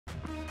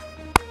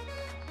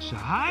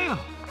Sahel,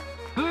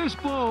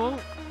 first ball,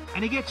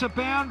 and he gets a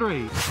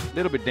boundary. A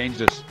little bit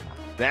dangerous.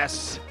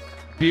 That's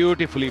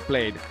beautifully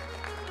played.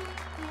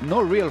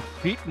 No real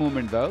feet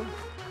movement though.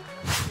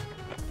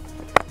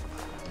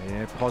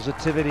 Yeah,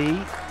 positivity.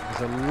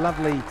 There's a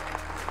lovely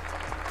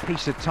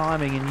piece of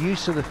timing and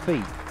use of the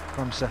feet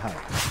from Sahel.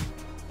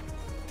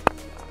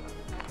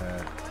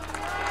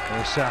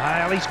 There's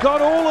Sahel, he's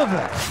got all of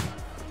it.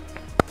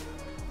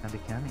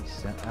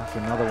 He's after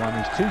another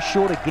one, he's too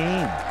short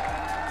again.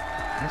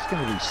 That's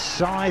going to be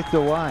scythed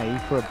away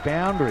for a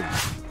boundary.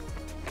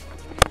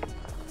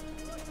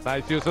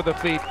 Nice use of the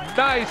feet,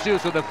 nice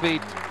use of the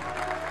feet.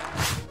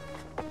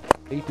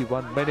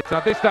 81 minutes.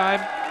 Now this time,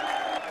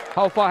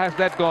 how far has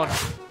that gone?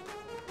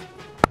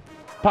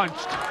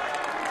 Punched.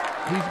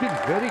 He's been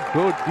very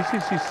good. This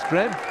is his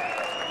strength.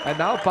 And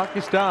now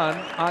Pakistan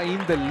are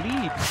in the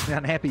lead.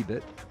 Unhappy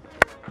bit.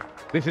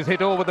 This is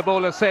hit over the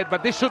bowler's head,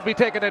 but this should be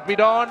taken at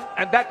mid-on,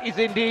 and that is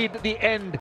indeed the end.